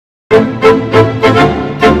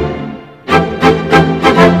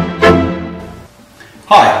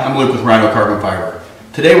Hi, I'm Luke with Rhino Carbon Fiber.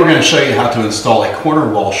 Today we're going to show you how to install a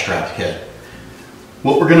corner wall strap kit.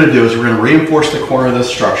 What we're going to do is we're going to reinforce the corner of this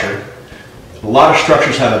structure. A lot of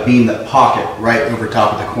structures have a beam that pocket right over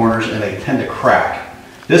top of the corners and they tend to crack.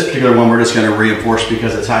 This particular one we're just going to reinforce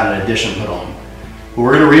because it's had an addition put on. But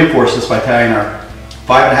we're going to reinforce this by tying our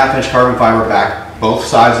 5.5 inch carbon fiber back both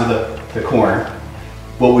sides of the corner.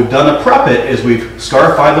 What we've done to prep it is we've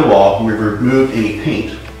scarified the wall and we've removed any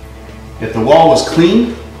paint. If the wall was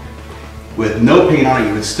clean with no paint on it,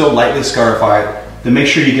 you would still lightly scarify it. Then make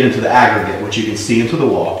sure you get into the aggregate, which you can see into the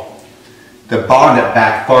wall. To bond it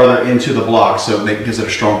back farther into the block so it gives it a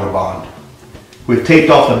stronger bond. We've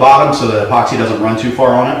taped off the bottom so the epoxy doesn't run too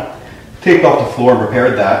far on it. Taped off the floor and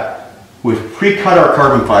prepared that. We've pre-cut our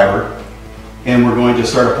carbon fiber and we're going to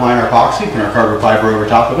start applying our epoxy and our carbon fiber over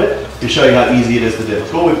top of it to show you how easy it is to do.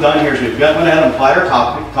 So what we've done here is we've went ahead and applied our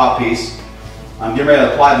top piece. I'm getting ready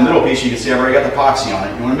to apply the middle piece. You can see I've already got the epoxy on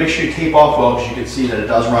it. You want to make sure you tape off well because you can see that it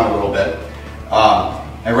does run a little bit.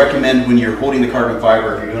 I recommend when you're holding the carbon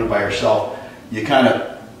fiber, if you're doing it by yourself, you kind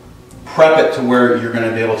of prep it to where you're going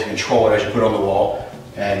to be able to control it as you put it on the wall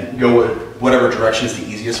and go with whatever direction is the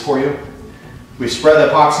easiest for you. We spread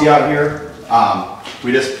the epoxy out here.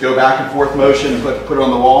 We just go back and forth motion and put it on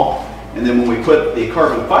the wall. And then when we put the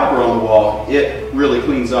carbon fiber on the wall, it really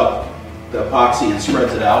cleans up the epoxy and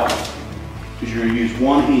spreads it out. Because you're going to use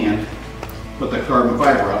one hand, put the carbon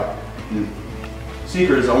fiber up. And the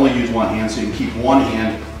secret is to only use one hand so you can keep one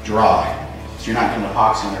hand dry. So you're not getting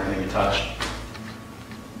epoxy on everything you touch.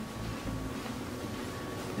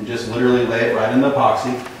 And just literally lay it right in the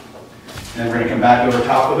epoxy. And we're going to come back over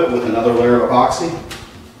top of it with another layer of epoxy.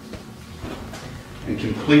 And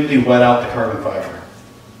completely wet out the carbon fiber.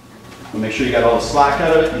 We'll make sure you got all the slack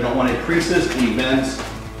out of it. You don't want any creases, any bends.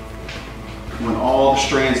 You want all the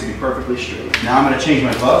strands to be perfectly straight. Now I'm going to change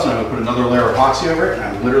my gloves and I'm going to put another layer of epoxy over it and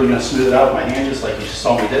I'm literally going to smooth it out with my hand just like you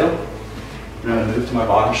saw me do. And I'm going to move to my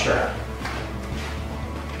bottom strap.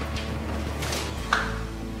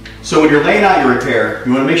 So when you're laying out your repair,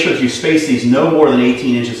 you want to make sure that you space these no more than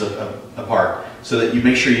 18 inches apart so that you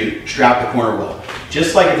make sure you strap the corner well.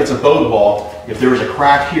 Just like if it's a bowed wall, if there was a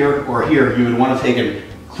crack here or here, you would want to take and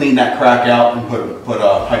clean that crack out and put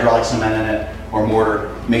hydraulic cement in it or mortar.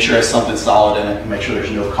 Make sure it has something solid in it and make sure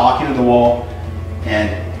there's no caulking of the wall.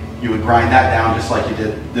 And you would grind that down just like you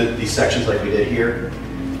did these sections like we did here.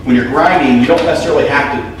 When you're grinding, you don't necessarily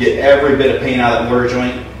have to get every bit of paint out of that mortar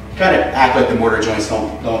joint. Kind of act like the mortar joints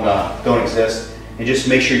don't exist. And just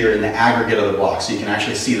make sure you're in the aggregate of the block so you can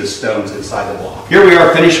actually see the stones inside the block. Here we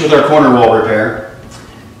are finished with our corner wall repair.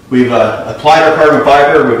 We've applied our carbon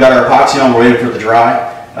fiber, we've got our epoxy on, we're waiting for it to dry.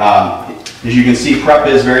 As you can see, prep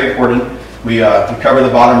is very important. We cover the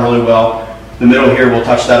bottom really well. The middle here, we'll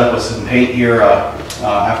touch that up with some paint here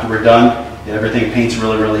after we're done. Everything paints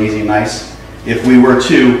really easy and nice. If we were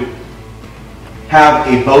to have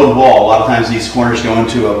a bowed wall, a lot of times these corners go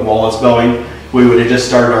into a wall that's bowing, we would have just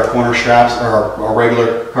started our corner straps or our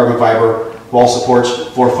regular carbon fiber wall supports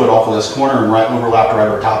 4 foot off of this corner and overlapped right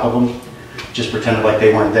over top of them. Just pretended like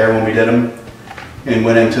they weren't there when we did them and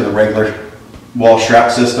went into the regular wall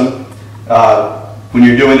strap system. When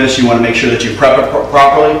you're doing this, you want to make sure that you prep it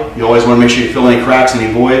properly. You always want to make sure you fill any cracks,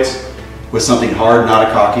 any voids with something hard, not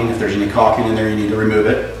a caulking. If there's any caulking in there, you need to remove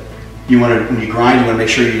it. You want to, when you grind, you want to make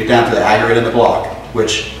sure you get down to the aggregate in the block,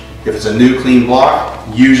 which if it's a new clean block,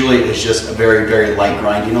 usually it's just a very light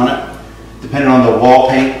grinding on it. Depending on the wall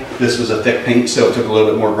paint, this was a thick paint, so it took a little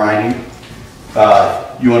bit more grinding.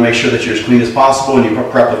 You want to make sure that you're as clean as possible when you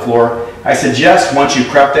prep the floor. I suggest once you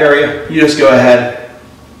prep the area, you just go ahead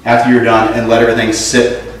after you're done and let everything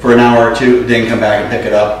sit for an hour or two, then come back and pick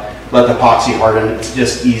it up. Let the epoxy harden. It's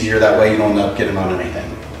just easier that way. You don't end up getting on anything.